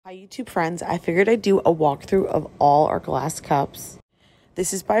Hi YouTube friends, I figured I'd do a walkthrough of all our glass cups.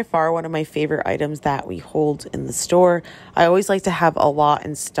 This is by far one of my favorite items that we hold in the store. I always like to have a lot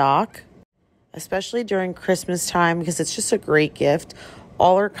in stock, especially during Christmas time because it's just a great gift.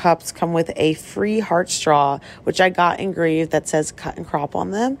 All our cups come with a free heart straw, which I got engraved that says cut and crop on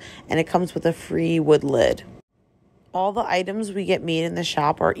them, and it comes with a free wood lid. All the items we get made in the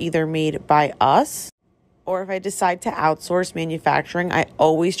shop are either made by us, or if I decide to outsource manufacturing, I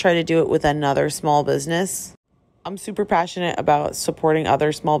always try to do it with another small business. I'm super passionate about supporting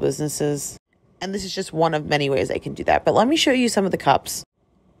other small businesses, and this is just one of many ways I can do that. But let me show you some of the cups.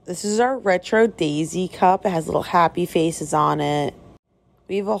 This is our retro daisy cup. It has little happy faces on it.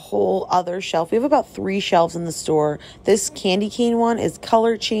 We have a whole other shelf. We have about 3 shelves in the store. This candy cane one is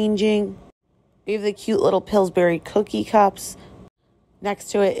color changing. We have the cute little Pillsbury cookie cups.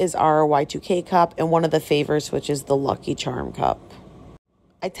 Next to it is our Y2K cup and one of the favorites, which is the Lucky Charm cup.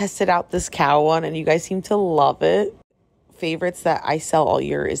 I tested out this cow one and you guys seem to love it. Favorites that I sell all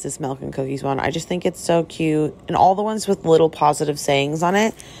year is this milk and cookies one. I just think it's so cute. And all the ones with little positive sayings on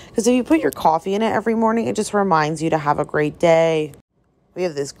it. Because if you put your coffee in it every morning, it just reminds you to have a great day. We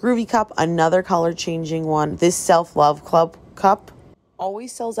have this groovy cup, another color changing one. This self-love club cup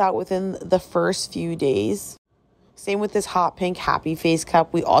always sells out within the first few days. Same with this hot pink happy face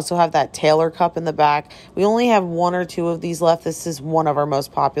cup. We also have that Taylor cup in the back. We only have 1 or 2 of these left. This is one of our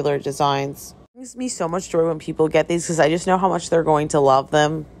most popular designs. It brings me so much joy when people get these because I just know how much they're going to love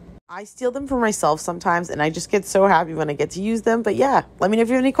them. I steal them for myself sometimes and I just get so happy when I get to use them. But yeah, let me know if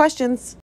you have any questions.